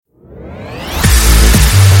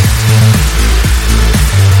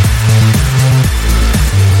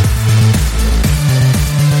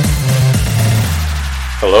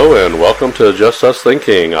welcome to Just Us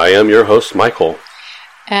Thinking. I am your host, Michael.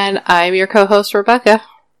 And I'm your co-host, Rebecca.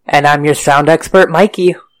 And I'm your sound expert,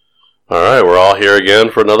 Mikey. Alright, we're all here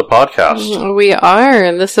again for another podcast. We are,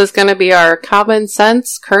 and this is going to be our common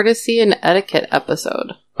sense, courtesy, and etiquette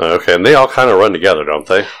episode. Okay, and they all kind of run together, don't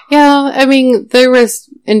they? Yeah, I mean, there was,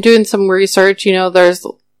 in doing some research, there's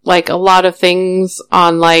like a lot of things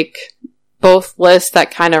on like both lists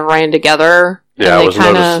that kind of ran together. Yeah,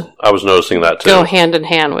 I was noticing that too. Go hand in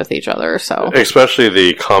hand with each other, so. Especially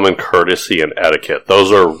the common courtesy and etiquette.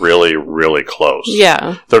 Those are really, really close.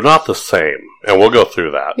 Yeah. They're not the same, and we'll go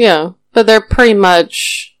through that. Yeah, but they're pretty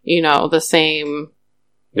much, the same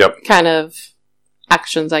kind of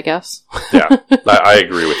actions, I guess. Yeah, I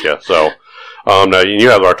agree with you. So, now you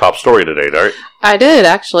have our top story today, right? I did,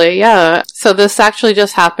 actually, yeah. So this actually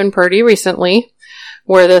just happened pretty recently,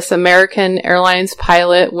 where this American Airlines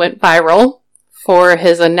pilot went viral for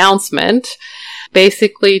his announcement,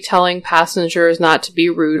 basically telling passengers not to be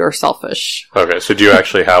rude or selfish. Okay, so do you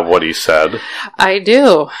actually have what he said? I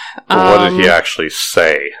do. What did he actually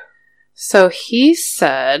say? So he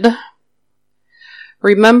said,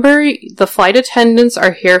 "Remember, the flight attendants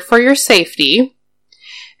are here for your safety,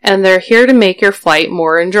 and they're here to make your flight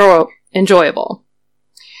more enjoyable.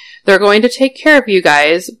 They're going to take care of you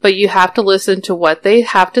guys, but you have to listen to what they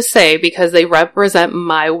have to say because they represent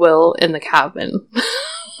my will in the cabin."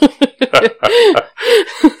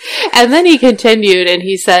 And then he continued and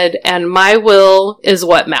he said, "And my will is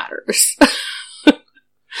what matters."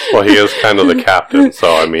 Well, he is kind of the captain,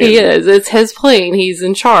 so I mean... He is. It's his plane. He's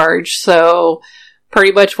in charge, so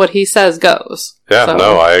pretty much what he says goes. Yeah,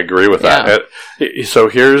 no, I agree with that. So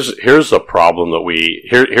here's the problem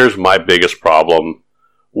that here's my biggest problem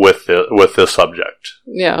with this subject.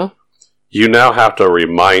 Yeah. You now have to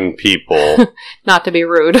remind people not to be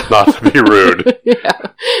rude. Not to be rude. Yeah.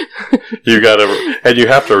 You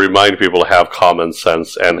have to remind people to have common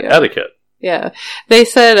sense and etiquette. Yeah. They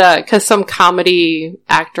said, cause some comedy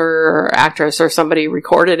actor or actress or somebody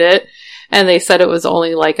recorded it, and they said it was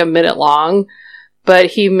only like a minute long, but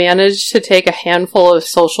he managed to take a handful of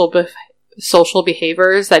social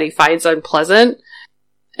behaviors that he finds unpleasant.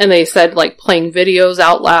 And they said, like, playing videos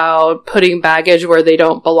out loud, putting baggage where they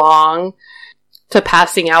don't belong, to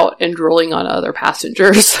passing out and drooling on other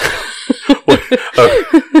passengers.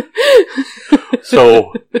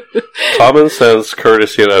 So, common sense,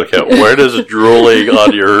 courtesy, and etiquette. Where does drooling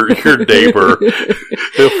on your neighbor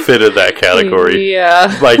fit in that category?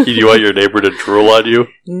 Yeah. Mikey, do you want your neighbor to drool on you?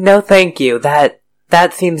 No, thank you. That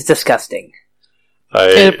seems disgusting.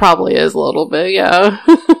 It probably is a little bit, yeah.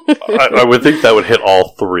 I would think that would hit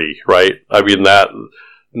all three, right? I mean, that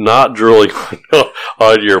not drooling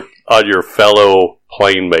on your fellow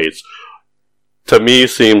plane mates, to me,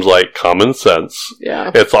 seems like common sense.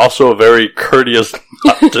 Yeah. It's also very courteous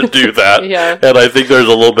not to do that. Yeah. And I think there's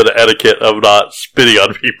a little bit of etiquette of not spitting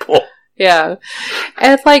on people. Yeah.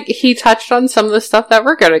 And like, he touched on some of the stuff that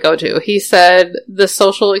we're going to go to. He said the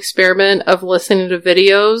social experiment of listening to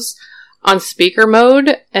videos on speaker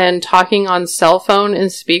mode and talking on cell phone in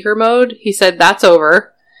speaker mode, he said that's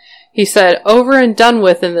over. He said, over and done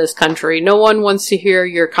with in this country. No one wants to hear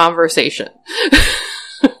your conversation.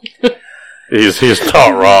 He's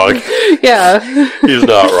not wrong. Yeah. He's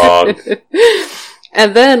not wrong.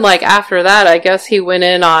 And then, like, after that, I guess he went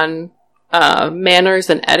in on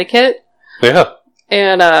manners and etiquette. Yeah.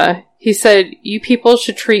 And he said, you people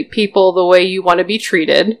should treat people the way you want to be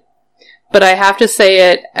treated. But I have to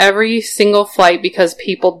say it every single flight because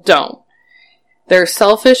people don't. They're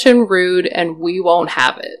selfish and rude, and we won't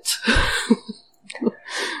have it.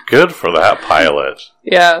 Good for that pilot.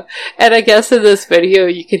 Yeah. And I guess in this video,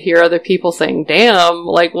 you could hear other people saying, damn,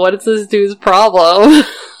 like, what is this dude's problem?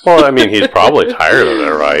 Well, I mean, he's probably tired of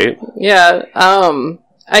it, right? Yeah.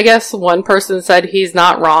 I guess one person said he's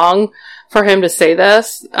not wrong for him to say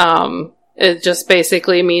this. It just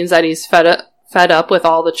basically means that he's fed up with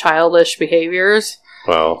all the childish behaviors.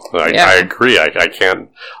 Well, I agree. I can't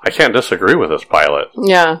disagree with this pilot.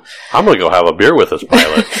 Yeah. I'm gonna go have a beer with this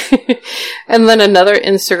pilot. And then another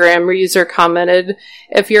Instagram user commented,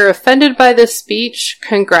 if you're offended by this speech,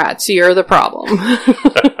 congrats, you're the problem.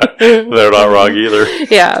 They're not wrong either.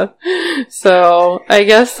 Yeah. So, I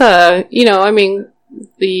guess, the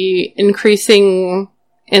increasing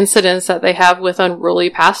incidents that they have with unruly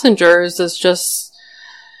passengers is just,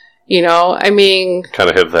 kind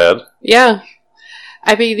of hit the head. Yeah.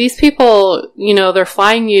 I mean, these people, they're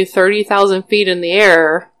flying you 30,000 feet in the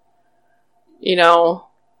air,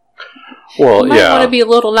 Well, you might want to be a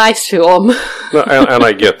little nice to them. No, and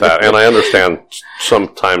I get that. And I understand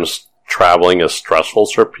sometimes traveling is stressful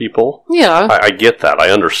for people. Yeah. I get that. I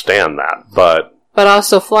understand that. But But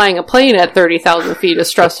also flying a plane at 30,000 feet is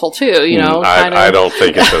stressful too, you know? I don't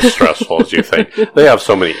think it's as stressful as you think. They have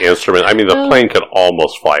so many instruments. I mean, the plane could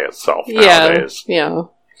almost fly itself nowadays. Yeah.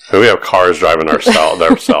 We have cars driving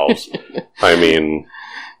themselves. I mean...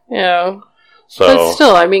 Yeah. So, but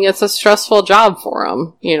still, I mean, it's a stressful job for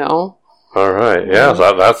them, you know? All right. Yeah,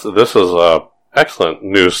 so this is a excellent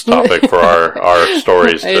news topic for our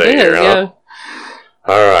stories today. It is, yeah.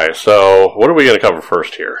 All right. So what are we going to cover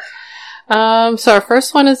first here? So our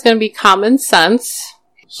first one is going to be common sense.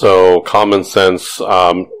 So common sense,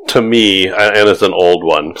 to me, and it's an old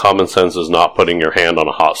one, common sense is not putting your hand on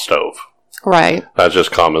a hot stove. Right. That's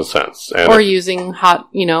just common sense. And or using hot,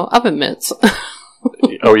 oven mitts.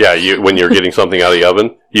 Oh yeah, when you're getting something out of the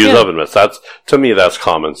oven, use oven mitts. To me, that's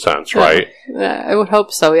common sense, right? Yeah, I would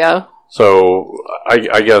hope so, yeah. So,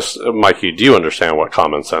 I guess, Mikey, do you understand what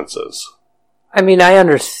common sense is? I mean, I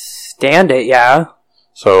understand it, yeah.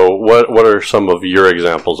 So, what are some of your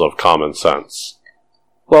examples of common sense?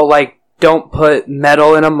 Well, like, don't put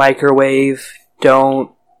metal in a microwave.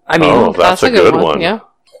 Oh, that's a good one. Yeah.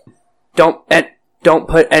 Don't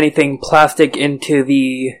put anything plastic into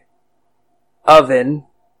the oven,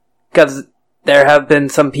 because there have been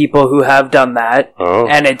some people who have done that,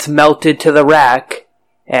 and it's melted to the rack,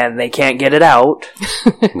 and they can't get it out.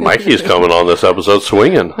 Mikey's coming on this episode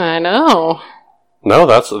swinging. I know. No,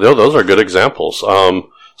 those are good examples.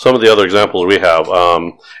 Some of the other examples we have,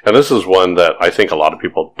 and this is one that I think a lot of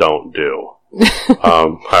people don't do.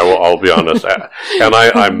 I'll be honest, and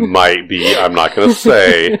I might be, I'm not going to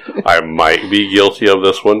say, I might be guilty of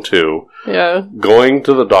this one too. Yeah. Going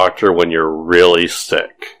to the doctor when you're really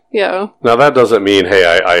sick. Yeah. Now that doesn't mean,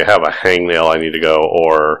 hey, I have a hangnail, I need to go,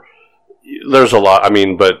 or there's a lot, I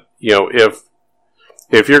mean, but,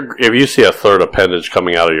 if you see a third appendage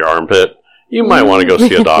coming out of your armpit, you might want to go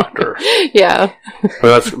see a doctor. Yeah.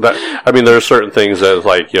 There's certain things that,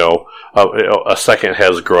 like, a second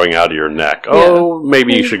head's growing out of your neck. Oh,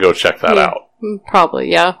 maybe you should go check that out.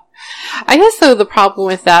 Probably, yeah. I guess, though, the problem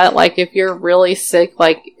with that, like, if you're really sick,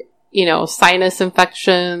 like, sinus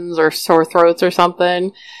infections or sore throats or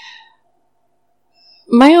something,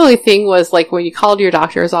 my only thing was, like, when you called your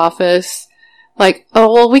doctor's office, like,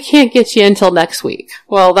 oh, well, we can't get you until next week.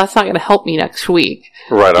 Well, that's not going to help me next week.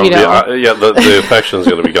 Right. The infection's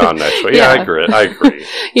going to be gone next week. Yeah, I agree.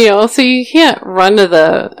 So you can't run to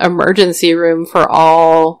the emergency room for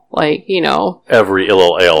all, like, every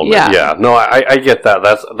little ailment. Yeah. No, I get that.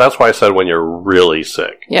 That's why I said when you're really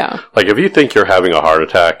sick. Yeah. Like, if you think you're having a heart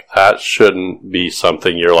attack, that shouldn't be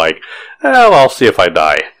something you're like, well, I'll see if I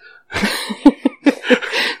die.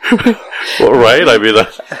 Well, right? I mean,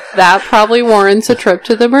 that probably warrants a trip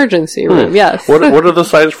to the emergency room, yes. What are the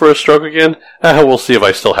signs for a stroke again? We'll see if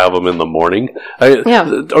I still have them in the morning.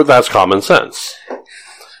 That's common sense.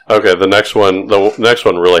 Okay, the next one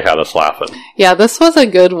really had us laughing. Yeah, this was a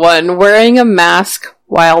good one. Wearing a mask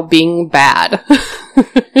while being bad.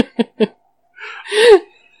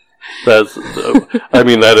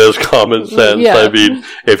 That is common sense. Yeah. I mean,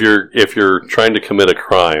 if you're trying to commit a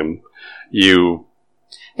crime,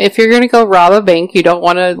 if you're going to go rob a bank, you don't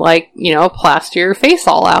want to, plaster your face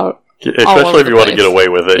all out. Especially if you want to get away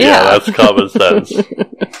with it. Yeah, that's common sense.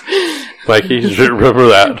 Mikey, you should remember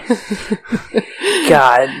that.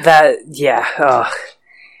 God,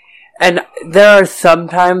 And there are some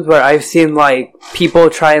times where I've seen, people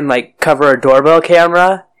try and, cover a doorbell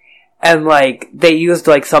camera, and, they used,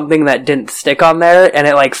 something that didn't stick on there, and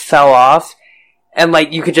it, fell off. And,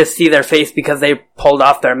 you could just see their face because they pulled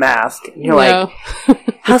off their mask. And you're like,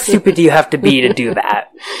 how stupid do you have to be to do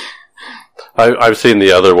that? I've seen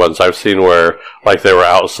the other ones. I've seen where, they were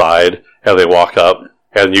outside, and they walk up,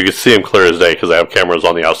 and you can see them clear as day because they have cameras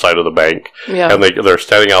on the outside of the bank. Yeah. And they're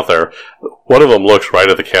standing out there. One of them looks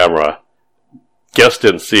right at the camera. Guest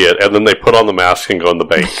didn't see it, and then they put on the mask and go in the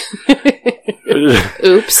bank.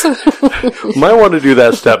 Oops. Might want to do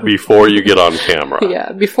that step before you get on camera.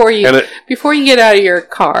 Yeah, before you get out of your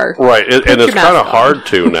car. Right, and it's kind of hard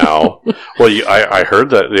to now. Well, I heard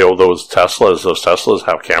that those Teslas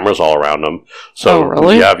have cameras all around them. So,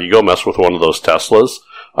 really? Yeah, if you go mess with one of those Teslas,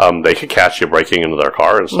 they could catch you breaking into their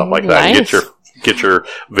car and stuff like that. Nice. And get your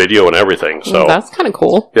video and everything. So that's kind of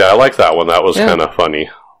cool. Yeah, I like that one. That was kind of funny.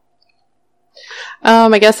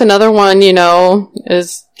 I guess another one,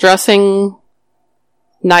 is dressing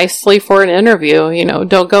nicely for an interview.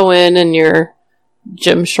 Don't go in your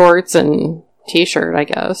gym shorts and t-shirt, I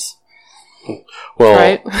guess. Well,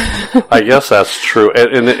 right? I guess that's true.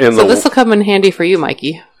 So this will come in handy for you,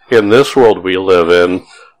 Mikey. In this world we live in,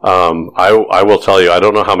 I will tell you, I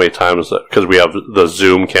don't know how many times, because we have the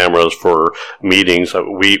Zoom cameras for meetings.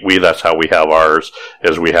 We that's how we have ours,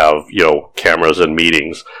 is we have, cameras in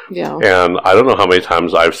meetings. Yeah. And I don't know how many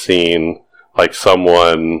times I've seen, like,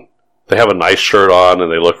 someone, they have a nice shirt on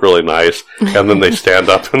and they look really nice, and then they stand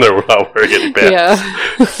up and they're not wearing any pants.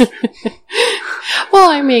 Yeah.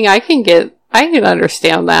 Well, I mean, I can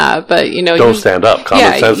understand that, but, don't stand up.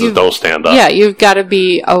 Common sense is don't stand up. Yeah, you've got to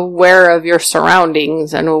be aware of your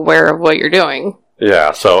surroundings and aware of what you're doing.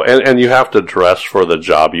 Yeah, so, and you have to dress for the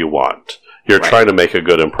job you want. You're trying to make a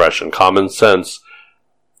good impression. Common sense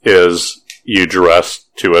is you dress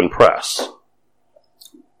to impress.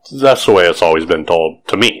 That's the way it's always been told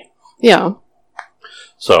to me. Yeah.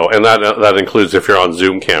 So, and that includes if you're on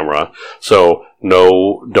Zoom camera. So,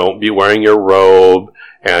 no, don't be wearing your robe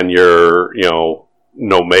and your,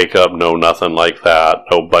 no makeup, no nothing like that.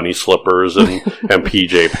 No bunny slippers and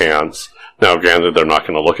PJ pants. Now, granted, they're not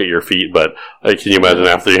going to look at your feet, but can you imagine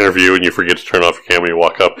after the interview and you forget to turn off your camera, you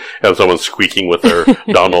walk up and someone's squeaking with their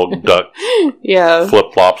Donald Duck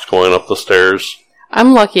flip-flops going up the stairs?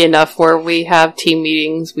 I'm lucky enough where we have team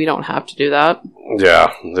meetings, we don't have to do that. Yeah,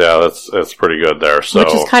 that's pretty good there. So,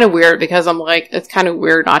 which is kind of weird because I'm like, it's kind of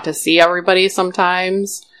weird not to see everybody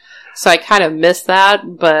sometimes. So I kind of miss that,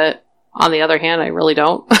 but on the other hand, I really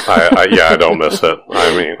don't. I don't miss it.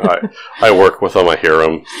 I mean, I work with them, I hear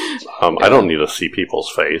them. I don't need to see people's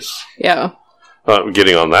face. Yeah.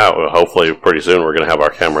 Getting on that, hopefully pretty soon we're going to have our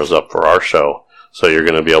cameras up for our show. So you're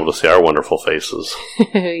going to be able to see our wonderful faces.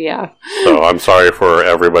 Yeah. So I'm sorry for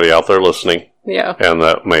everybody out there listening. Yeah. And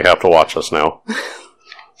that may have to watch us now.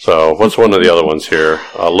 So what's one of the other ones here?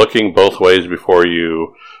 Looking both ways before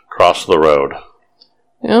you cross the road.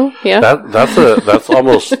 Oh, yeah.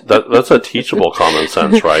 That's a teachable common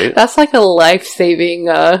sense, right? That's like a life-saving,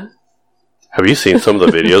 Have you seen some of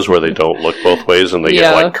the videos where they don't look both ways and they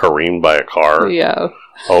get, like, careened by a car? Yeah.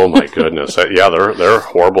 Oh, my goodness. Yeah, there are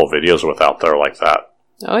horrible videos out there like that.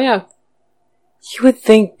 Oh, yeah. You would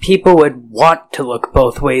think people would want to look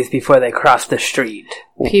both ways before they cross the street.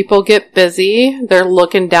 People get busy. They're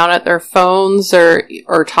looking down at their phones or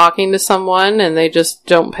talking to someone, and they just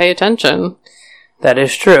don't pay attention. That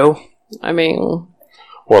is true. I mean...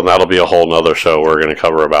 Well, that'll be a whole nother show. We're going to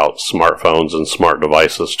cover about smartphones and smart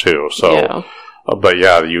devices, too. So, yeah. But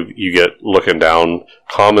yeah, you get looking down.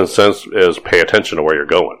 Common sense is pay attention to where you're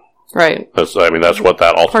going. Right. That's what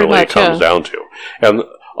that ultimately comes down to. And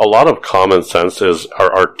a lot of common sense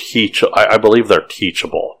I believe they're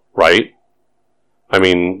teachable, right? I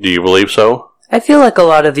mean, do you believe so? I feel like a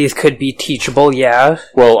lot of these could be teachable, yeah.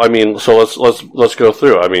 Well, I mean, so let's go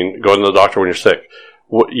through. I mean, going to the doctor when you're sick.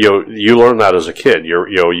 You learn that as a kid.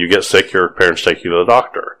 You get sick, your parents take you to the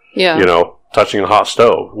doctor. Yeah. Touching a hot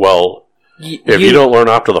stove. Well, if you don't learn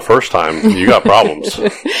after the first time, you got problems.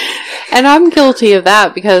 And I'm guilty of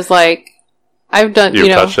that because, like, I've done, You've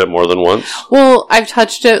touched it more than once? Well, I've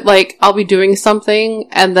touched it, like, I'll be doing something,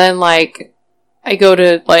 and then, like, I go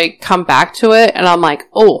to, like, come back to it, and I'm like,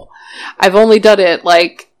 oh, I've only done it,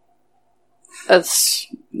 like, I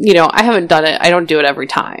haven't done it. I don't do it every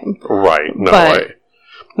time. Right.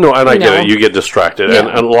 No, and I get it. You get distracted. Yeah.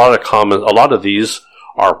 And a lot of these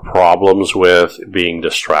are problems with being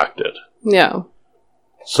distracted. Yeah.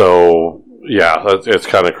 So, yeah, it's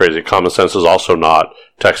kind of crazy. Common sense is also not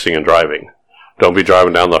texting and driving. Don't be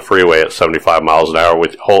driving down the freeway at 75 miles an hour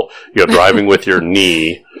with driving with your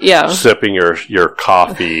knee, sipping your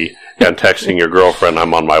coffee, and texting your girlfriend,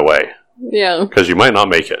 "I'm on my way." Yeah. Because you might not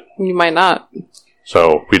make it. You might not.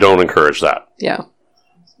 So we don't encourage that. Yeah.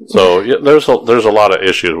 So there's a lot of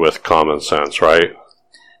issues with common sense, right?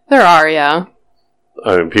 There are, yeah.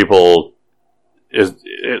 I mean, people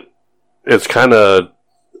it's kind of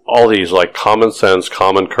all these like common sense,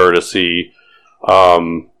 common courtesy.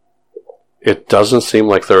 It doesn't seem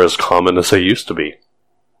like they're as common as they used to be.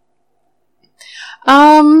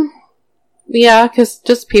 Yeah, because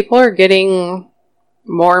just people are getting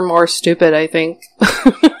more and more stupid, I think.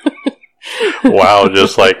 Wow,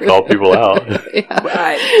 just like call people out.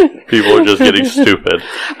 Yeah. People are just getting stupid.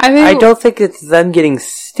 I don't think it's them getting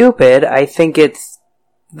stupid. I think it's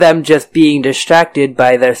them just being distracted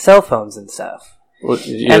by their cell phones and stuff. Well,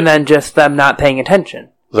 yeah. And then just them not paying attention.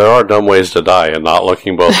 There are dumb ways to die, and not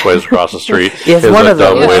looking both ways across the street is one of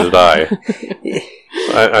dumb way to die.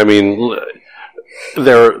 I mean,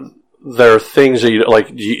 there are things that you like.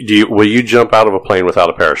 Will you jump out of a plane without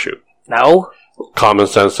a parachute? No. Common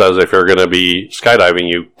sense says if you're going to be skydiving,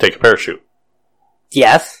 you take a parachute.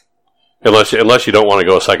 Yes. Unless you don't want to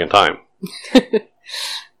go a second time.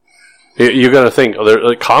 You got to think.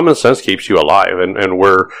 Common sense keeps you alive, and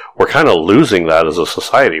we're kind of losing that as a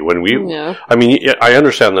society. When we, I mean, I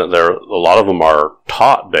understand that a lot of them are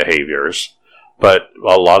taught behaviors, but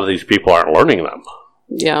a lot of these people aren't learning them.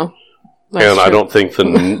 Yeah, and true. I don't think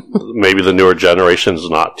maybe the newer generation's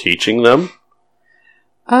not teaching them.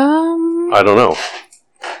 I don't know.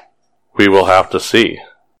 We will have to see.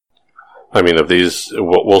 I mean, if these,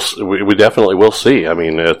 we definitely will see. I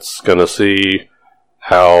mean, it's going to see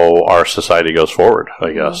how our society goes forward,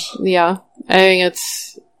 I guess. Yeah, I think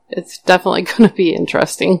it's definitely going to be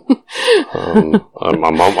interesting. I'm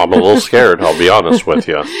a little scared. I'll be honest with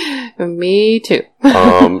you. Me too.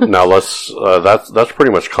 Now that's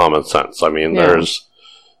pretty much common sense. I mean,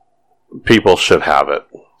 people should have it.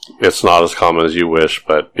 It's not as common as you wish,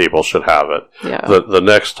 but people should have it. Yeah. The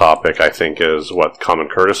next topic, I think, is common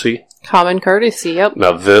courtesy. Common courtesy, yep.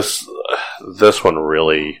 Now this one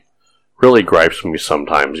really gripes me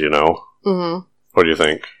sometimes, you know? Mm-hmm. What do you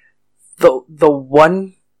think? The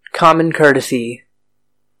one common courtesy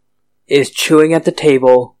is chewing at the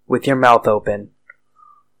table with your mouth open.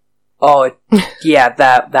 Oh, yeah,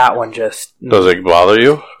 that one just... Does it bother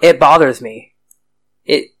you? It bothers me.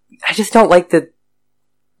 I just don't like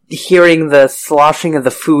hearing the sloshing of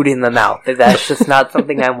the food in the mouth. That's just not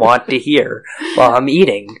something I want to hear while I'm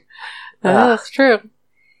eating. That's true.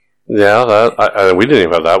 Yeah, we didn't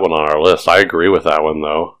even have that one on our list. I agree with that one,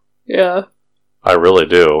 though. Yeah. I really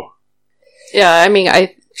do. Yeah, I mean,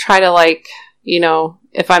 I try to,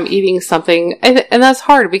 if I'm eating something, and that's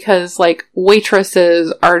hard because,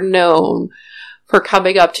 waitresses are known for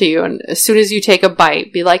coming up to you, and as soon as you take a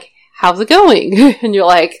bite, be like, how's it going? And you're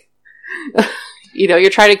like... you're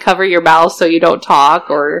trying to cover your mouth so you don't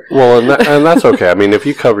talk, or... Well, and that's okay. I mean, if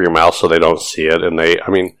you cover your mouth so they don't see it, and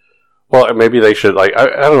maybe they should, I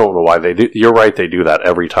don't know why they do... You're right, they do that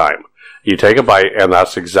every time. You take a bite, and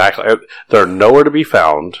that's exactly... They're nowhere to be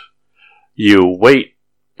found. You wait,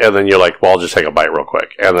 and then you're like, well, I'll just take a bite real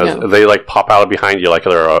quick. And then they, pop out behind you like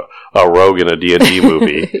they're a rogue in a D&D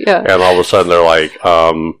movie. Yeah. And all of a sudden they're like...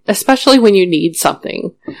 Especially when you need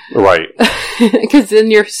something. Right. Because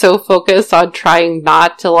then you're so focused on trying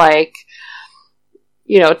not to,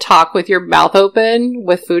 talk with your mouth open,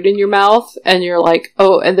 with food in your mouth, and you're like,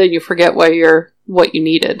 oh, and then you forget what you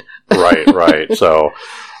needed. Right. So...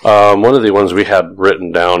 one of the ones we had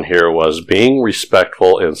written down here was being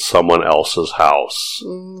respectful in someone else's house.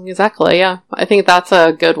 Exactly, yeah. I think that's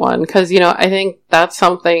a good one, because, I think that's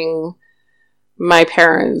something my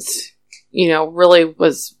parents, really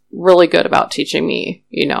was really good about teaching me.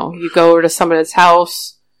 You go to somebody's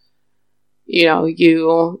house,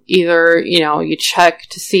 you either, you check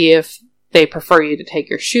to see if they prefer you to take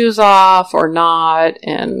your shoes off or not,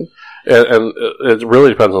 and it really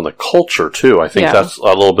depends on the culture, too. I think that's a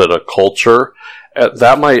little bit of culture.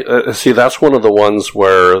 That might... that's one of the ones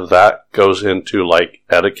where that goes into,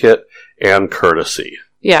 etiquette and courtesy.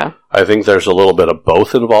 Yeah. I think there's a little bit of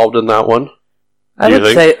both involved in that one.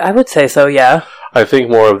 I would say so, yeah. I think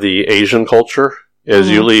more of the Asian culture is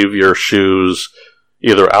you leave your shoes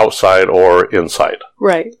either outside or inside.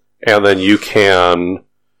 Right. And then you can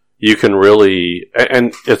really...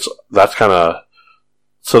 And that's kind of...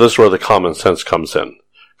 So this is where the common sense comes in.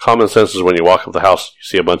 Common sense is when you walk up the house, you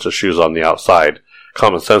see a bunch of shoes on the outside.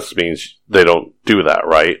 Common sense means they don't do that,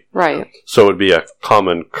 right? Right. So it would be a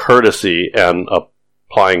common courtesy and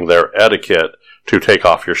applying their etiquette to take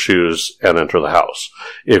off your shoes and enter the house.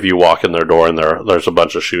 If you walk in their door and there's a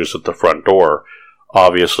bunch of shoes at the front door,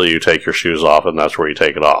 obviously you take your shoes off and that's where you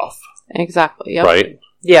take it off. Exactly, yep. Right?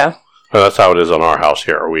 Yeah. And that's how it is on our house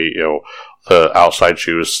here. We, the outside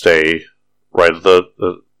shoes stay right at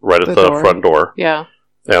the front door. Yeah.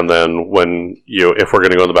 And then if we're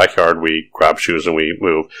going to go in the backyard, we grab shoes and we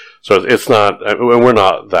move. So it's not, we're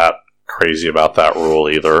not that crazy about that rule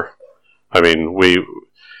either. I mean,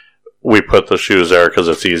 we put the shoes there because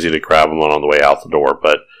it's easy to grab them on the way out the door.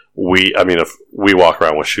 But if we walk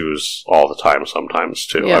around with shoes all the time sometimes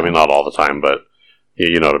too. Yeah. I mean, not all the time, but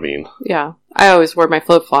you know what I mean. Yeah. I always wear my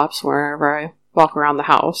flip-flops wherever I walk around the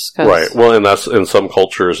house. Right. Well, and that's in some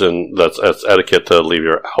cultures, and that's etiquette to leave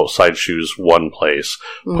your outside shoes one place,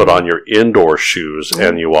 put on your indoor shoes,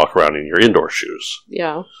 and you walk around in your indoor shoes.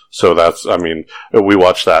 Yeah. So that's, we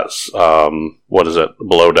watched that, what is it,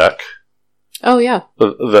 Below Deck? Oh, yeah.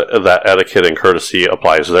 That etiquette and courtesy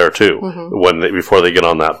applies there, too. Mm-hmm. Before they get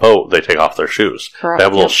on that boat, they take off their shoes. Correct. They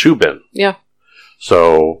have a little shoe bin. Yeah.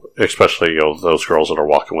 So, especially, those girls that are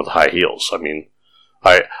walking with high heels. I mean,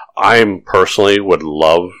 I personally would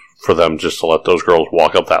love for them just to let those girls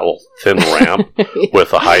walk up that little thin ramp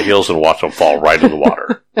with the high heels and watch them fall right in the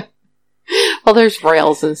water. Well, Well, there's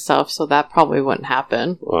rails and stuff, so that probably wouldn't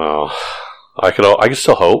happen. Well, I could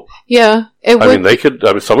still hope. Yeah, they could.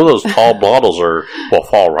 I mean, some of those tall models will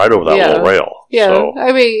fall right over that little rail. Yeah, so.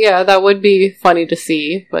 I mean, that would be funny to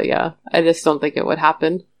see, but yeah, I just don't think it would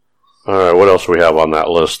happen. All right, what else do we have on that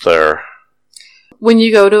list there? When you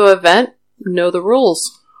go to an event, know the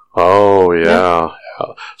rules. Oh, yeah.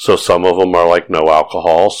 So some of them are like no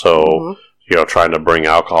alcohol, so, trying to bring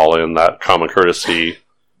alcohol in, that common courtesy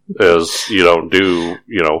is you don't do,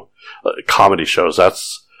 comedy shows. I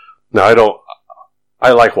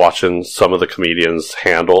like watching some of the comedians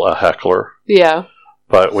handle a heckler. Yeah.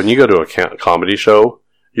 But when you go to a comedy show,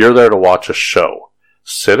 you're there to watch a show.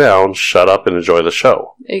 Sit down, shut up, and enjoy the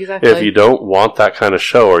show. Exactly. If you don't want that kind of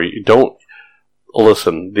show, or you don't,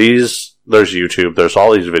 listen, there's YouTube, there's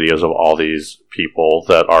all these videos of all these people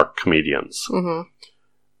that are comedians. Mm-hmm.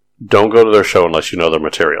 Don't go to their show unless you know their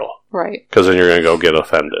material. Right. Because then you're going to go get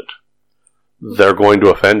offended. They're going to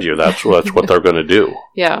offend you. That's what they're going to do.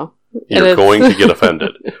 Yeah. You're going to get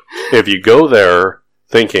offended. If you go there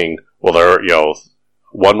thinking, well, they're,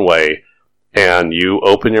 one way, and you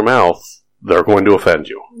open your mouth, they're going to offend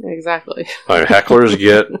you. Exactly. I mean,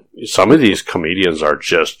 hecklers some of these comedians are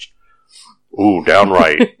just,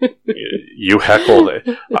 downright. You heckle.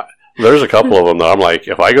 There's a couple of them that I'm like,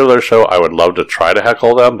 if I go to their show, I would love to try to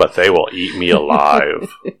heckle them, but they will eat me alive.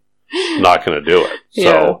 Not going to do it.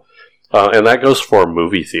 So, and that goes for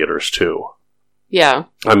movie theaters too. Yeah.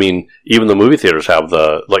 I mean, even the movie theaters have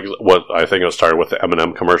what I think it started with the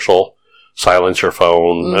M&M commercial, silence your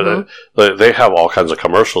phone. Mm-hmm. They have all kinds of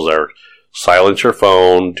commercials there. Silence your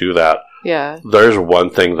phone, do that. Yeah. There's one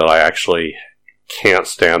thing that I actually can't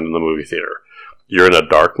stand in the movie theater. You're in a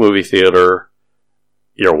dark movie theater,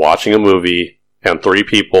 you're watching a movie, and 3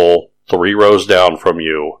 people 3 rows down from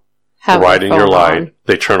you, right in your line,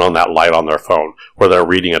 they turn on that light on their phone, where they're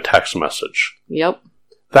reading a text message. Yep.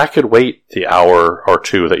 That could wait the hour or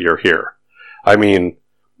 2 that you're here. I mean,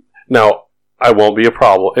 now, I won't be a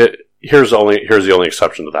problem. Here's the only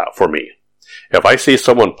exception to that for me. If I see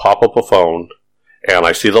someone pop up a phone, and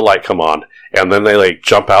I see the light come on, and then they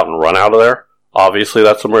jump out and run out of there, obviously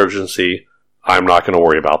that's emergency. I'm not going to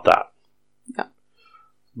worry about that. Yeah.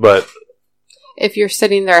 But if you're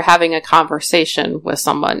sitting there having a conversation with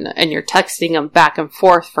someone and you're texting them back and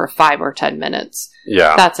forth for 5 or 10 minutes,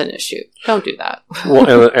 that's an issue. Don't do that.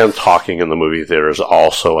 Well, and talking in the movie theater is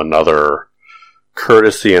also another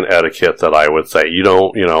courtesy and etiquette that I would say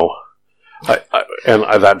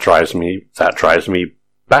that drives me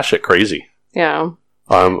batshit crazy. Yeah.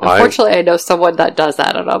 Unfortunately, I know someone that does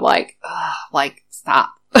that, and I'm like,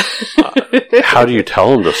 stop. How do you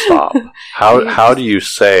tell them to stop? How do you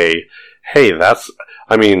say, hey,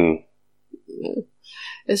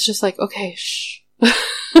 it's just like, okay, shh.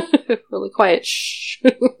 Really quiet, shh.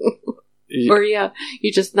 Or you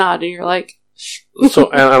just nod and you're like, shh. So,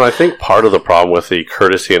 and I think part of the problem with the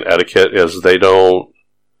courtesy and etiquette is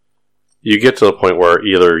you get to the point where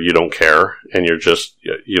either you don't care and you're just,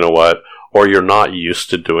 or you're not used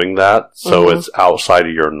to doing that, so it's outside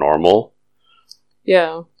of your normal.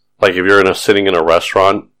 Yeah. Like if you're sitting in a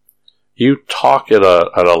restaurant, you talk at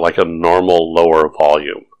a normal lower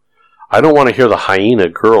volume. I don't want to hear the hyena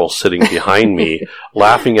girl sitting behind me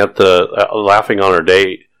laughing on her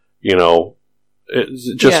date.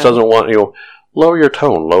 It just doesn't want lower your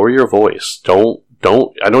tone, lower your voice. I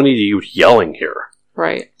don't need you yelling here.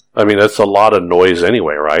 Right. I mean, that's a lot of noise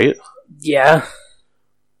anyway, right? Yeah.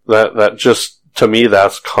 That just, to me,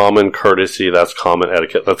 that's common courtesy, that's common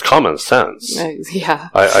etiquette, that's common sense. Yeah.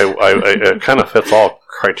 It kind of fits all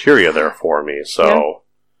criteria there for me, so.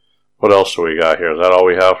 What else do we got here? Is that all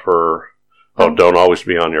we have for, don't always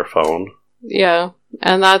be on your phone? Yeah.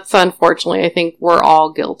 And that's, unfortunately, I think we're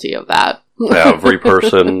all guilty of that. Every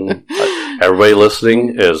person, everybody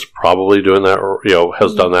listening is probably doing that, or,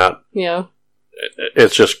 has done that. Yeah.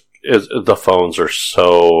 It's just, the phones are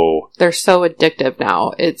they're so addictive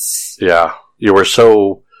now. It's... Yeah. We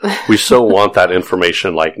so want that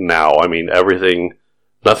information now. I mean,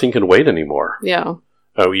 nothing can wait anymore. Yeah.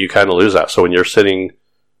 You kind of lose that. So when you're sitting,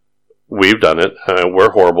 we've done it, and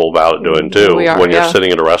we're horrible about it doing too. We are, when you're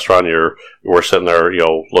sitting in a restaurant, we're sitting there,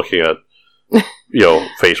 looking at,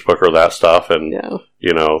 Facebook or that stuff, and,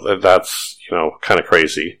 that's, kind of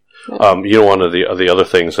crazy. Yeah. One of the other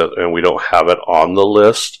things and we don't have it on the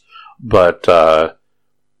list, but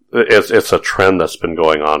it's a trend that's been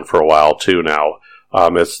going on for a while too now.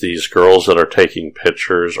 It's these girls that are taking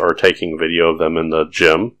pictures or taking video of them in the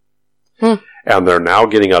gym, and they're now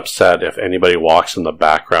getting upset if anybody walks in the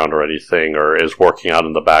background or anything, or is working out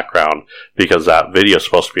in the background, because that video is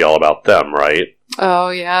supposed to be all about them, right? Oh,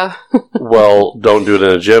 yeah. Well, don't do it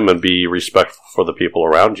in a gym and be respectful for the people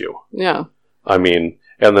around you. Yeah. I mean,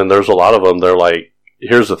 and then there's a lot of them, they're like,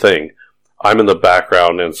 here's the thing. I'm in the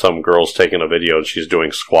background and some girl's taking a video and she's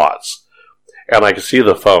doing squats. And I can see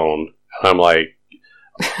the phone and I'm like,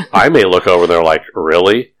 I may look over and they're like,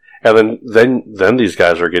 really? And then these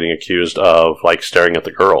guys are getting accused of like staring at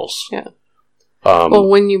the girls. Yeah. Well,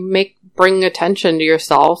 when you bring attention to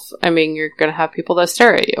yourself, I mean, you're going to have people that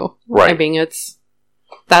stare at you. Right. I mean,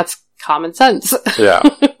 that's common sense. Yeah.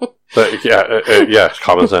 But, yeah,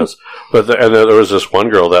 common sense. But and there was this one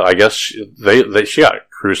girl that I guess she got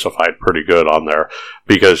crucified pretty good on there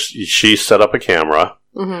because she set up a camera,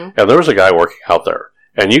 and there was a guy working out there,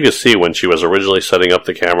 and you could see when she was originally setting up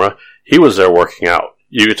the camera, he was there working out.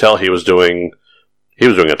 You could tell he was doing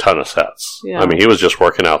a ton of sets. Yeah. I mean, he was just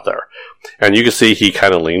working out there, and you could see he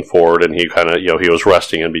kind of leaned forward and he kind of he was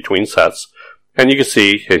resting in between sets. And you can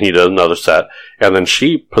see, and he does another set, and then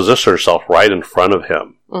she positioned herself right in front of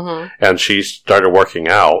him, and she started working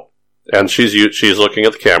out, and she's looking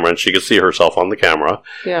at the camera, and she could see herself on the camera,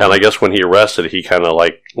 and I guess when he rested, he kind of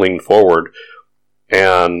like leaned forward,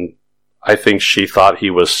 and I think she thought he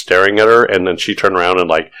was staring at her, and then she turned around and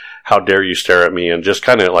like, how dare you stare at me, and just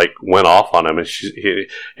kind of like went off on him, and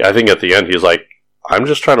I think at the end he's like, I'm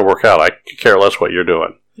just trying to work out, I could care less what you're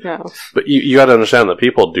doing. Yeah. But you got to understand that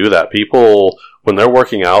people do that. People, when they're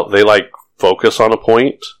working out, they like focus on a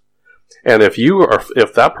point. And if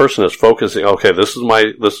that person is focusing, okay, this is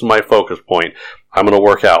my focus point. I'm going to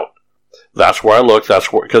work out. That's where I look.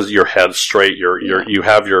 That's where, because your head's straight. You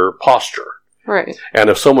have your posture. Right. And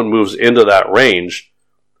if someone moves into that range,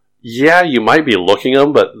 yeah, you might be looking at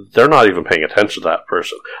them, but they're not even paying attention to that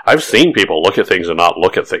person. I've seen people look at things and not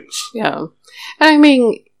look at things. Yeah. And I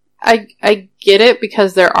mean, I get it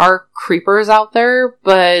because there are creepers out there,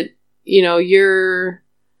 but you're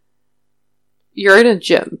in a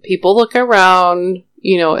gym. People look around,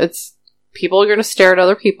 it's people are going to stare at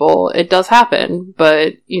other people. It does happen,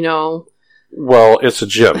 but Well, it's a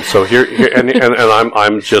gym, so here and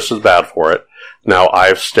I'm just as bad for it. Now,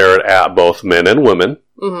 I've stared at both men and women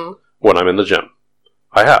when I'm in the gym.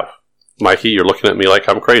 I have. Mikey, you're looking at me like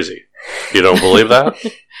I'm crazy. You don't believe that?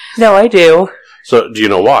 No, I do. So, do you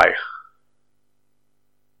know why?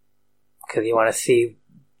 Because you want to see,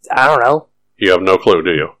 I don't know. You have no clue, do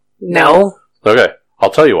you? No. Okay, I'll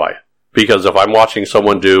tell you why. Because if I'm watching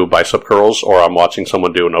someone do bicep curls or I'm watching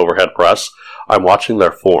someone do an overhead press, I'm watching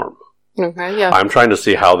their form. Okay, yeah. I'm trying to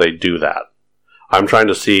see how they do that. I'm trying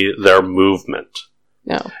to see their movement.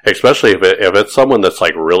 Yeah. Especially if it's someone that's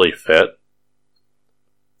like really fit.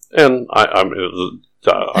 And I'm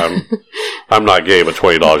not gay, but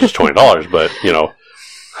 $20 is $20. But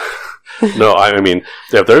no, I mean,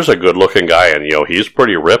 if there's a good looking guy and he's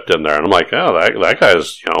pretty ripped in there, and I'm like, oh, that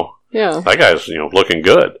guy's that guy's looking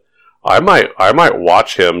good. I might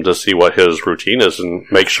watch him to see what his routine is and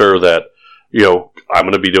make sure that I'm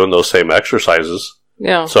going to be doing those same exercises.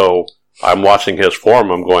 Yeah. So I'm watching his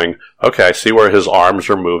form. I'm going, okay, I see where his arms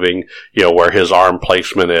are moving, where his arm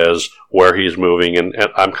placement is, where he's moving, and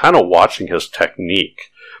I'm kind of watching his technique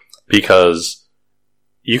because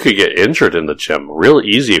you could get injured in the gym real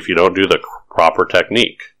easy if you don't do the proper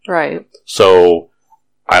technique. Right. So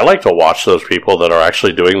I like to watch those people that are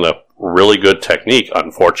actually doing the really good technique.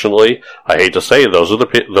 Unfortunately, I hate to say, those are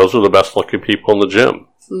the best looking people in the gym.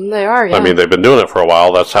 They are, yeah. I mean, they've been doing it for a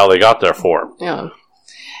while. That's how they got their form. Yeah.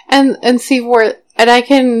 And see and I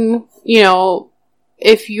can,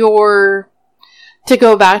 if you're to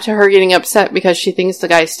go back to her getting upset because she thinks the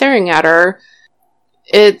guy's staring at her,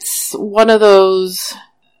 it's one of those,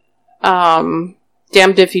 damned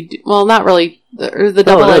if you do, well, not really, the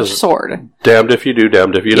double-edged sword. Damned if you do,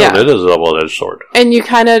 damned if you don't. It is a double-edged sword. And you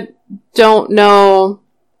kind of don't know,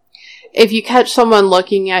 if you catch someone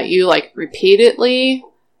looking at you, like, repeatedly,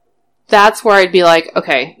 that's where I'd be like,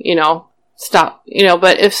 okay, stop.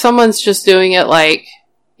 But if someone's just doing it like,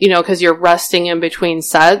 because you're resting in between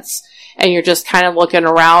sets and you're just kind of looking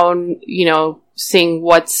around, seeing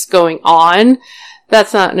what's going on,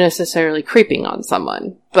 that's not necessarily creeping on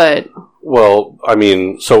someone. But well, I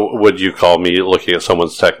mean, so would you call me looking at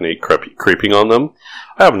someone's technique creeping on them?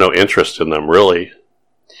 I have no interest in them, really.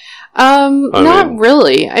 Not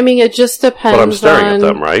really. I mean, it just depends. But I'm staring at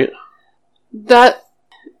them, right? That's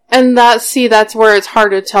where it's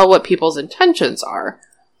hard to tell what people's intentions are.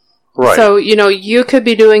 Right. So, you could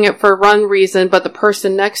be doing it for one reason, but the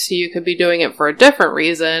person next to you could be doing it for a different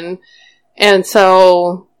reason. And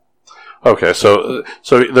so... Okay, so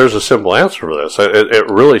there's a simple answer for this. It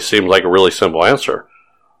really seems like a really simple answer.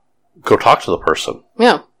 Go talk to the person.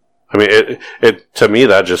 Yeah. I mean, it to me,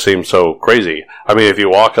 that just seems so crazy. I mean, if you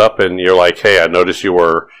walk up and you're like, hey, I noticed you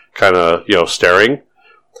were kind of, staring.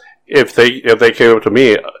 If they came up to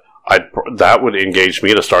me, that would engage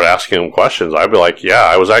me to start asking them questions. I'd be like, yeah,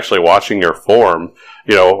 I was actually watching your form,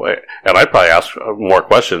 and I'd probably ask more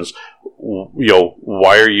questions.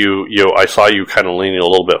 Why are you, I saw you kind of leaning a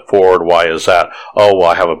little bit forward. Why is that? Oh, well,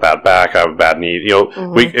 I have a bad back. I have a bad knee.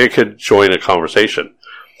 It could join a conversation.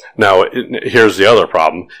 Now, here's the other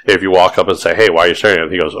problem. If you walk up and say, hey, why are you staring at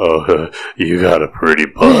him? He goes, oh, you got a pretty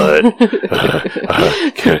butt.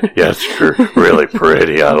 Yes, you're really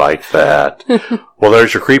pretty. I like that. Well,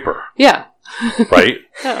 there's your creeper. Yeah. Right?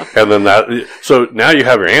 Yeah. And then so now you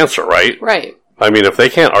have your answer, right? Right. I mean, if they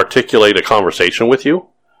can't articulate a conversation with you,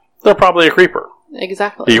 they're probably a creeper.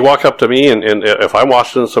 Exactly. You walk up to me, and if I'm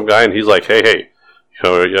watching some guy and he's like, hey,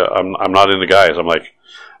 I'm not into guys. I'm like,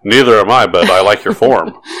 neither am I, but I like your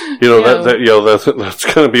form. That's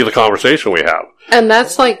going to be the conversation we have. And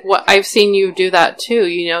that's like what I've seen you do that too.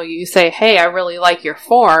 You say, hey, I really like your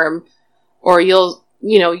form, or you'll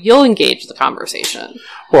engage the conversation.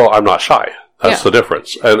 Well, I'm not shy. That's the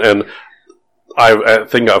difference. And I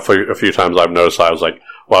think a few times I've noticed I was like,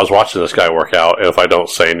 well, I was watching this guy work out, and if I don't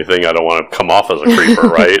say anything, I don't want to come off as a creeper,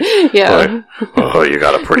 right? Yeah. Like, oh, you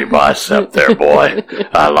got a pretty bicep there, boy.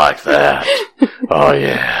 I like that. Oh,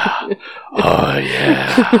 yeah. Oh,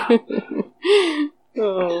 yeah.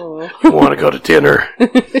 Oh. You want to go to dinner?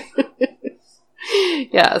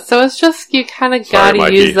 Yeah, so it's just, you kind of got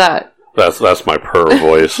to use that. That's my purr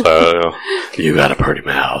voice. You got a pretty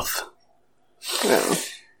mouth. Yeah.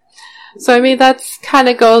 So, I mean, that's kind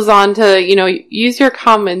of goes on to, use your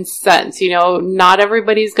common sense. Not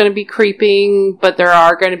everybody's going to be creeping, but there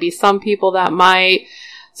are going to be some people that might.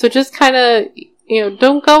 So just kind of,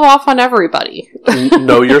 don't go off on everybody.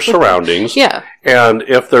 Know your surroundings. Yeah. And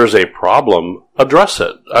if there's a problem, address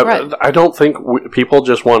it. Right. I don't think people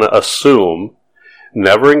just want to assume,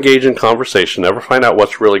 never engage in conversation, never find out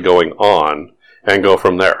what's really going on, and go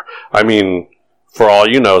from there. I mean, for all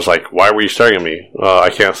you know, it's like, why were you staring at me? I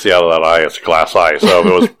can't see out of that eye. It's a glass eye. So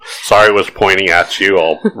if it was pointing at you,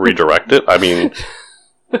 I'll redirect it. I mean,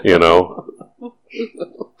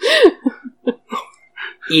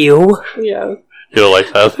 Ew. Yeah. You don't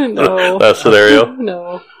like that? No. That scenario?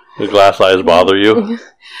 No. The glass eyes bother you?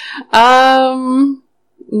 No,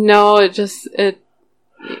 it.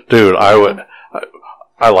 Dude,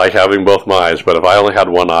 I like having both my eyes, but if I only had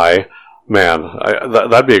one eye, man,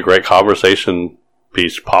 that'd be a great conversation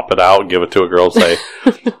piece. Pop it out, give it to a girl, and say,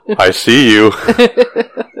 I see you.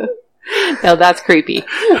 No, that's creepy.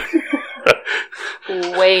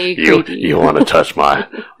 Way creepy. You want to touch my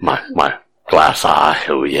glass eye?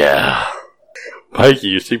 Oh, yeah. Mikey,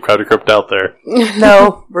 you seem kind of creeped out there.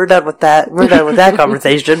 No, we're done with that. We're done with that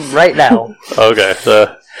conversation right now. Okay,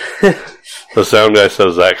 the sound guy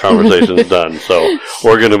says that conversation's done, so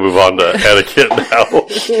we're going to move on to etiquette now.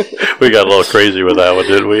 We got a little crazy with that one,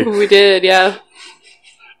 didn't we? We did, yeah.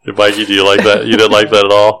 Mikey, do you like that? You didn't like that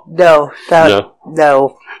at all? No.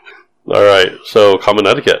 No. All right, so common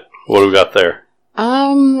etiquette. What do we got there?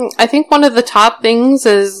 I think one of the top things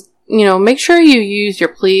is, make sure you use your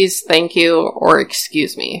please, thank you, or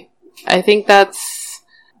excuse me. I think that's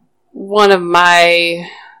one of my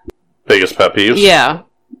biggest pet peeves? Yeah,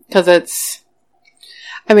 because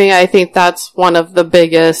I think that's one of the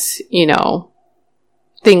biggest,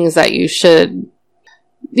 things that you should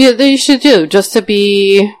do just to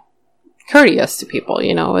be courteous to people,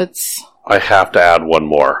 it's... I have to add one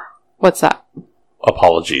more. What's that?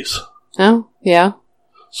 Apologies. Oh, yeah.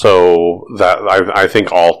 So that I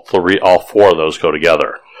think all four of those go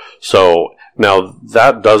together. So now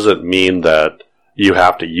that doesn't mean that you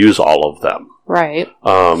have to use all of them. Right.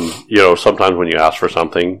 Sometimes when you ask for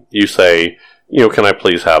something, you say, can I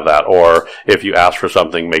please have that? Or if you ask for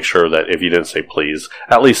something, make sure that if you didn't say please,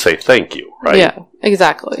 at least say thank you, right? Yeah,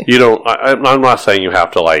 exactly. You don't, I'm not saying you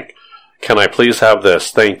have to can I please have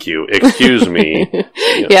this? Thank you. Excuse me.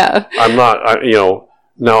 Yeah. I'm not,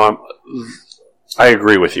 I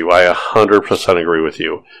agree with you. I 100% agree with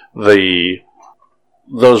you.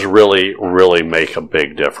 Those really, really make a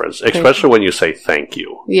big difference, especially when you say thank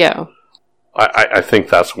you. Yeah. I think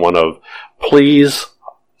that's one of, please,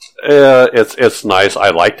 it's nice.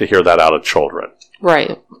 I like to hear that out of children.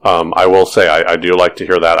 Right. I will say, I do like to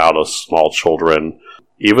hear that out of small children,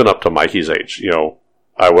 even up to Mikey's age.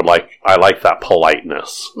 I like that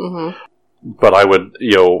politeness. Mm-hmm. But I would,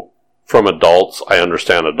 from adults, I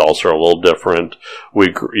understand adults are a little different.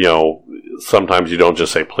 Sometimes you don't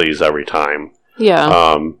just say please every time.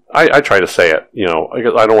 Yeah. I try to say it,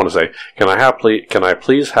 because I don't want to say, can I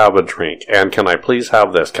please have a drink? And can I please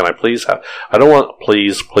have this? Can I please have, I don't want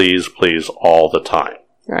please, please, please all the time.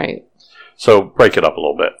 Right. So break it up a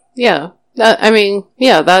little bit. Yeah.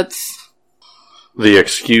 That's... The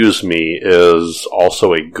excuse me is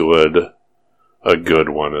also a good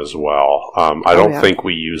one as well. I don't think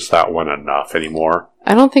we use that one enough anymore.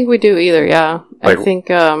 I don't think we do either, yeah. Like, I think,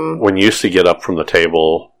 when you used to get up from the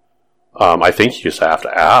table, I think you used to have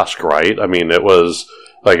to ask, right? I mean, it was,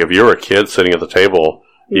 like, if you were a kid sitting at the table,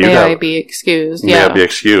 may I be excused? May I be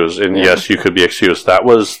excused? And yes, you could be excused.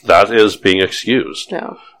 That is being excused.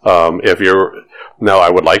 Yeah. Now I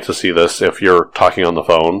would like to see this if you're talking on the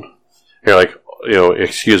phone, you're like,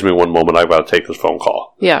 excuse me one moment, I've got to take this phone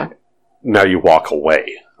call. Yeah. Now you walk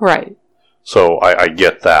away. Right. So I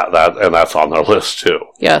get that, and that's on their list too.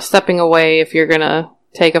 Yeah, stepping away if you're going to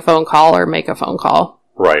take a phone call or make a phone call.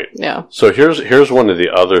 Right. Yeah. So here's one of the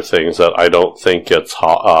other things that I don't think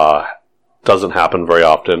doesn't happen very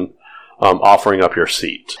often, offering up your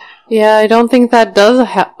seat. Yeah, I don't think that does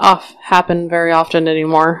happen very often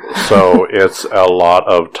anymore. So it's a lot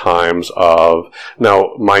of times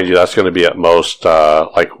now, mind you, that's going to be at most,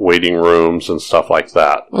 like waiting rooms and stuff like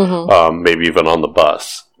that. Mm-hmm. Maybe even on the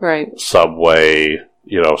bus. Right. Subway,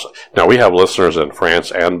 Now we have listeners in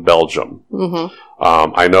France and Belgium. Mm-hmm.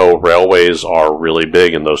 I know railways are really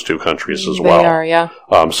big in those two countries as well. They are, yeah.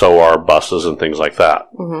 So are buses and things like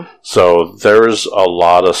that. Mm-hmm. So there's a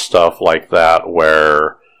lot of stuff like that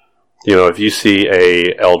where, if you see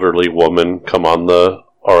a elderly woman come on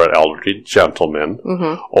or an elderly gentleman,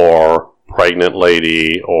 mm-hmm. or pregnant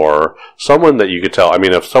lady, or someone that you could tell, I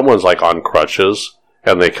mean, if someone's like on crutches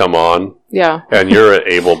and they come on, yeah, and you're an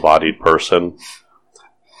able-bodied person,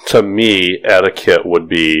 to me, etiquette would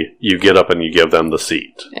be you get up and you give them the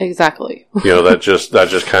seat. Exactly. That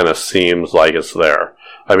just kind of seems like it's there.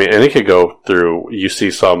 I mean, and it could go through, you see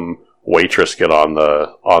some waitress get on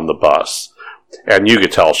the bus, and you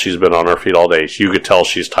could tell she's been on her feet all day. You could tell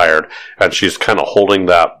she's tired, and she's kind of holding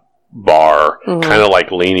that bar, mm-hmm. kind of like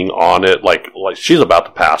leaning on it, like she's about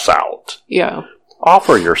to pass out. Yeah.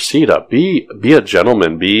 Offer your seat up. Be a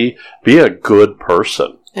gentleman. Be a good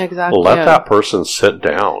person. Exactly. Let that person sit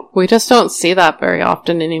down. We just don't see that very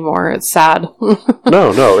often anymore. It's sad.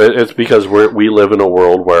 No. It's because we live in a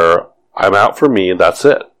world where I'm out for me. That's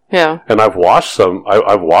it. Yeah. And I've watched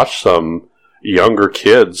some younger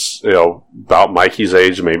kids, about Mikey's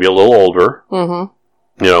age, maybe a little older.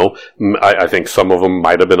 Mm-hmm. I think some of them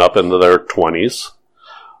might have been up into their 20s,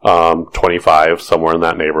 25, somewhere in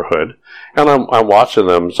that neighborhood. And I'm watching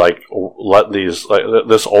them like let these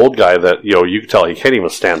this old guy that you can tell he can't even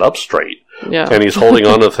stand up straight. Yeah. And he's holding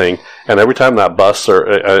on to the thing. And every time that bus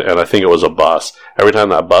and I think it was a bus, every time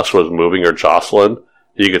that bus was moving or jostling,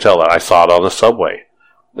 you could tell that I saw it on the subway.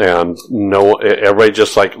 And everybody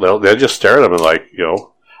just like they just stare at him and like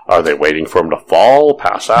are they waiting for him to fall,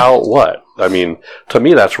 pass out, what? I mean, to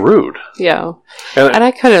me that's rude. Yeah. And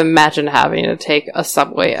I couldn't imagine having to take a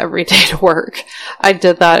subway every day to work. I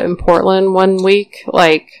did that in Portland one week.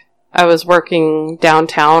 Like, I was working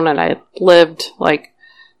downtown and I lived like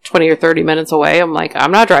 20 or 30 minutes away. I'm like,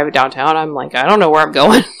 I'm not driving downtown. I'm like, I don't know where I'm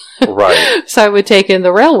going. Right. So I would take in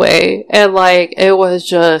the railway and like, it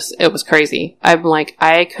was crazy. I'm like,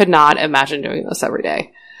 I could not imagine doing this every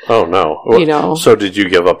day. Oh, no. So did you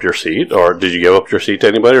give up your seat, or did you give up your seat to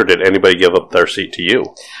anybody, or did anybody give up their seat to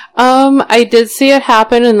you? I did see it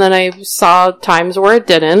happen, and then I saw times where it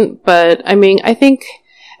didn't, but, I mean, I think,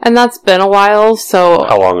 and that's been a while, so...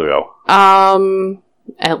 How long ago?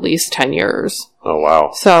 At least 10 years. Oh, wow.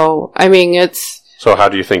 So, I mean, it's... So how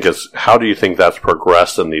do you think that's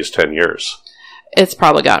progressed in these 10 years? It's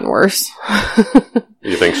probably gotten worse.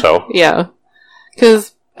 You think so? Yeah.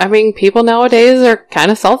 Because... I mean, people nowadays are kind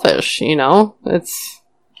of selfish, it's...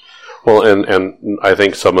 Well, and I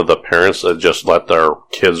think some of the parents that just let their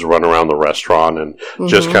kids run around the restaurant and mm-hmm.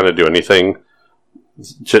 just kind of do anything,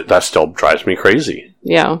 that still drives me crazy.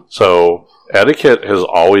 Yeah. So, etiquette has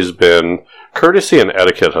always been, courtesy and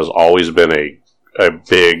etiquette has always been a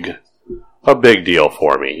big deal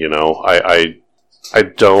for me, I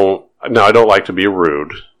don't like to be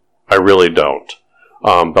rude. I really don't.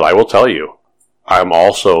 But I will tell you, I'm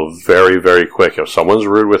also very, very quick. If someone's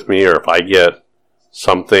rude with me, or if I get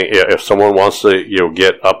something, if someone wants to,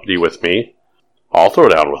 get uppity with me, I'll throw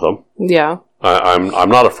down with them. Yeah. I'm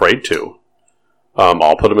not afraid to.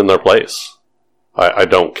 I'll put them in their place. I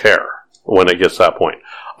don't care when it gets to that point.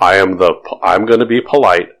 I'm going to be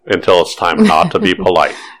polite until it's time not to be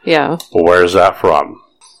polite. Yeah. Where's that from?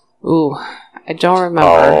 Ooh, I don't remember.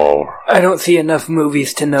 Oh. I don't see enough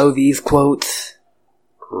movies to know these quotes.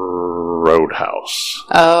 Right. Roadhouse.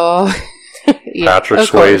 Oh, yeah, Patrick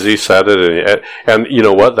Swayze said it, and you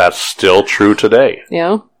know what? That's still true today.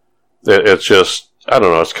 Yeah. It's just, I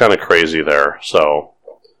don't know, it's kind of crazy there. So,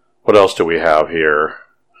 what else do we have here?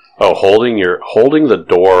 Oh, holding the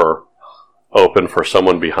door open for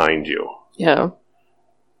someone behind you. Yeah.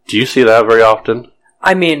 Do you see that very often?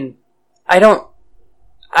 I mean,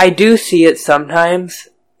 I do see it sometimes,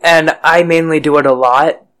 and I mainly do it a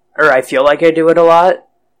lot, or I feel like I do it a lot.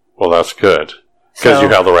 Well, that's good. Because you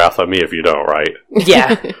have the wrath of me if you don't, right?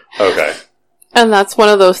 Yeah. Okay. And that's one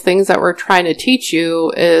of those things that we're trying to teach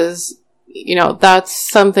you is,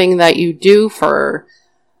 that's something that you do for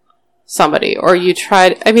somebody, or you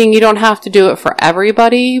you don't have to do it for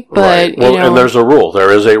everybody, but, right. Well, and there's a rule.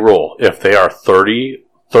 There is a rule. If they are 30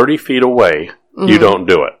 feet away, you don't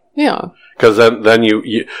do it. Yeah. Because then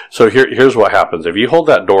you so here's what happens. If you hold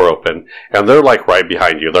that door open and they're like right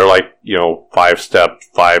behind you, they're like,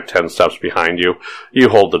 10 steps behind you, you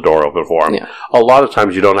hold the door open for them. Yeah. A lot of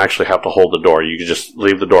times you don't actually have to hold the door. You can just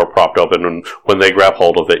leave the door propped open, and when they grab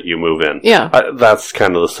hold of it, you move in. Yeah. That's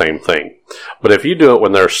kind of the same thing. But if you do it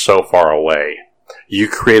when they're so far away, you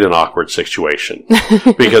create an awkward situation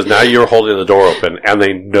because now you're holding the door open and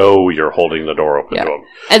they know you're holding the door open to them.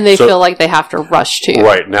 And they feel like they have to rush to you.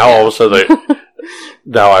 Right. Now all of a sudden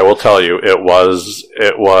now I will tell you,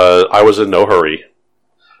 I was in no hurry.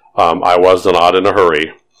 I was not in a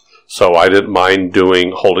hurry. So I didn't mind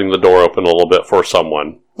holding the door open a little bit for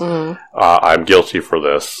someone. Mm. I'm guilty for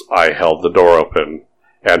this. I held the door open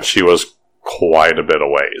and she was quite a bit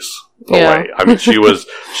away. I mean, she was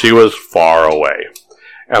far away.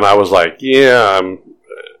 And I was like, I'm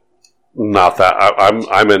not that.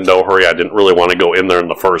 I'm in no hurry. I didn't really want to go in there in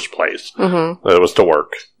the first place. Mm-hmm. It was to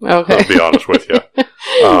work. Okay. I'll be honest with you.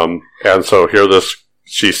 And so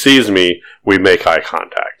she sees me, we make eye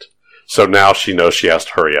contact. So now she knows she has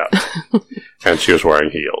to hurry up. And she was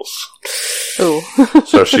wearing heels. Ooh.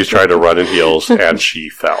 So she tried to run in heels and she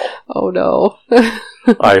fell. Oh no.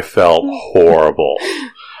 I felt horrible.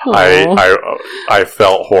 I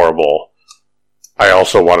felt horrible. I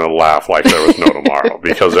also wanted to laugh like there was no tomorrow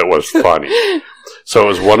because it was funny. So it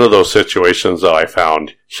was one of those situations that I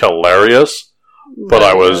found hilarious, but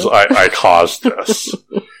I caused this.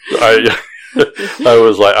 I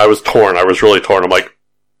was torn. I was really torn. I'm like,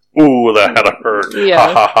 ooh, that had to hurt. Yeah.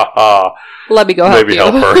 Ha ha ha ha. Let me go help Maybe you.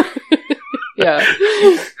 help her. Yeah.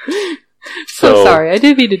 So sorry, I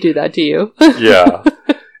didn't mean to do that to you. Yeah.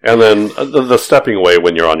 And then the stepping away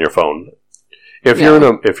when you're on your phone. If you're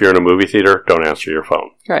in a movie theater, don't answer your phone.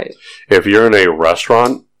 Right. If you're in a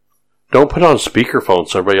restaurant, don't put on speakerphone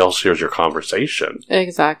so everybody else hears your conversation.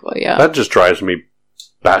 Exactly, yeah. That just drives me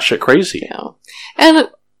batshit crazy. Yeah.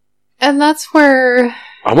 And that's where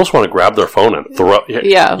I almost want to grab their phone and throw it.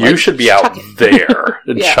 Yeah. You should be out there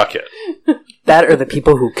and chuck it. That or the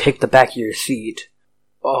people who kick the back of your seat.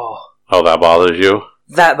 Oh, that bothers you?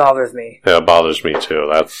 That bothers me. Yeah, it bothers me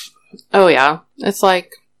too. Oh, yeah. It's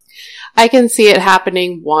like, I can see it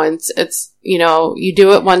happening once. It's, you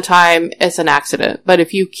do it one time, it's an accident. But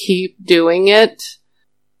if you keep doing it,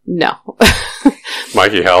 no.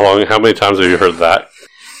 Mikey, how many times have you heard that?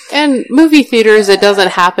 And movie theaters, it doesn't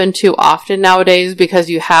happen too often nowadays because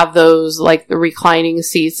you have those, like, the reclining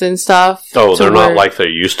seats and stuff. Oh, they're not like they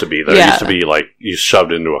used to be. They used to be, like, you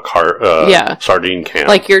shoved into a sardine can.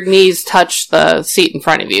 Like, your knees touch the seat in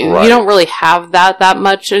front of you. Right. You don't really have that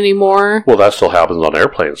much anymore. Well, that still happens on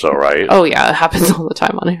airplanes, though, right? Oh, yeah. It happens all the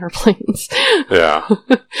time on airplanes. Yeah.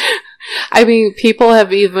 I mean, people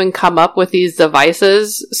have even come up with these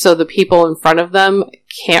devices so the people in front of them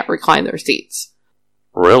can't recline their seats.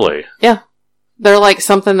 Really? Yeah. They're like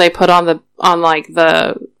something they put on the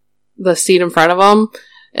seat in front of them.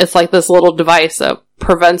 It's like this little device that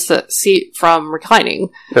prevents the seat from reclining.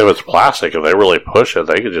 If it's plastic, if they really push it,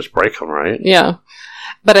 they could just break them, right? Yeah.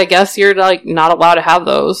 But I guess you're like not allowed to have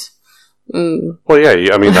those. Mm. Well,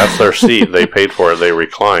 yeah, I mean, that's their seat. They paid for it. They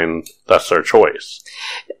recline. That's their choice.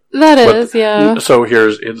 Yeah.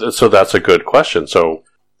 So that's a good question. So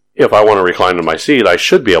if I want to recline in my seat, I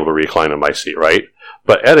should be able to recline in my seat, right?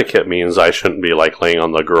 But etiquette means I shouldn't be like laying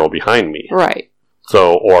on the girl behind me. Right.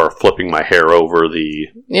 So, or flipping my hair over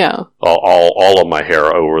all of my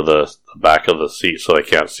hair over the back of the seat so they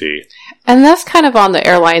can't see. And that's kind of on the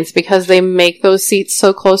airlines because they make those seats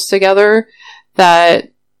so close together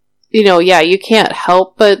that, you can't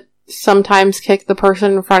help but sometimes kick the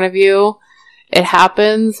person in front of you. It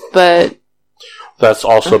happens, but that's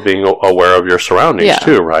also being aware of your surroundings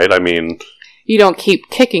too, right? I mean, you don't keep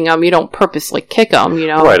kicking them. You don't purposely kick them,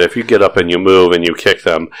 Right, if you get up and you move and you kick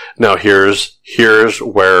them. Now, here's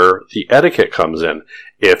where the etiquette comes in.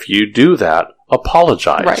 If you do that,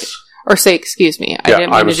 apologize. Or say, excuse me. I Yeah,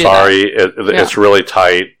 didn't mean I'm to do sorry. that. It's really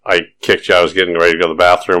tight. I kicked you. I was getting ready to go to the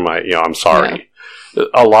bathroom. I'm sorry.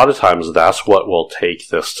 A lot of times that's what will take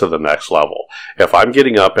this to the next level. If I'm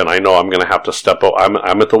getting up and I know I'm going to have to step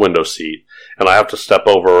I'm at the window seat and I have to step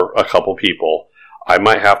over a couple people, I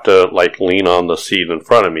might have to lean on the seat in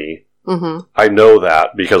front of me. Mm-hmm. I know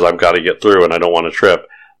that because I've got to get through and I don't want to trip.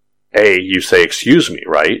 You say excuse me,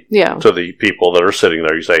 right? Yeah. To the people that are sitting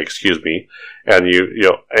there, you say excuse me, and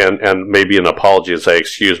and maybe an apology and say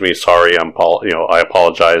excuse me, sorry, I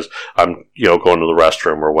apologize. I'm going to the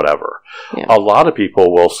restroom or whatever. Yeah. A lot of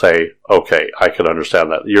people will say, okay, I can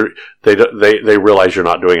understand that. They realize you're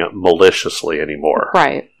not doing it maliciously anymore.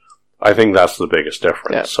 Right. I think that's the biggest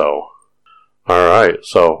difference. Yeah. So, all right.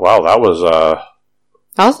 So, wow, that was a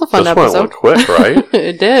fun episode. This one went quick, right?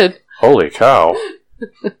 It did. Holy cow.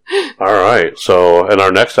 All right. So, and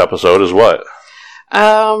our next episode is what?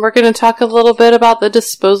 We're going to talk a little bit about the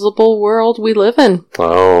disposable world we live in.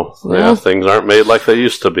 Oh, yeah. Things aren't made like they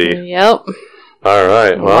used to be. Yep. All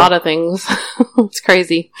right. A lot of things. It's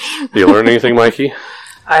crazy. Do you learn anything, Mikey?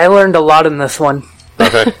 I learned a lot in this one.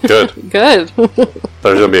 Okay, good. Good. There's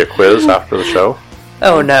going to be a quiz after the show.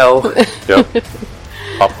 Oh, no. Yep.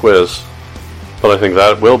 Pop quiz. But I think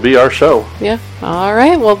that will be our show. Yeah. All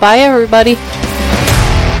right. Well, bye, everybody.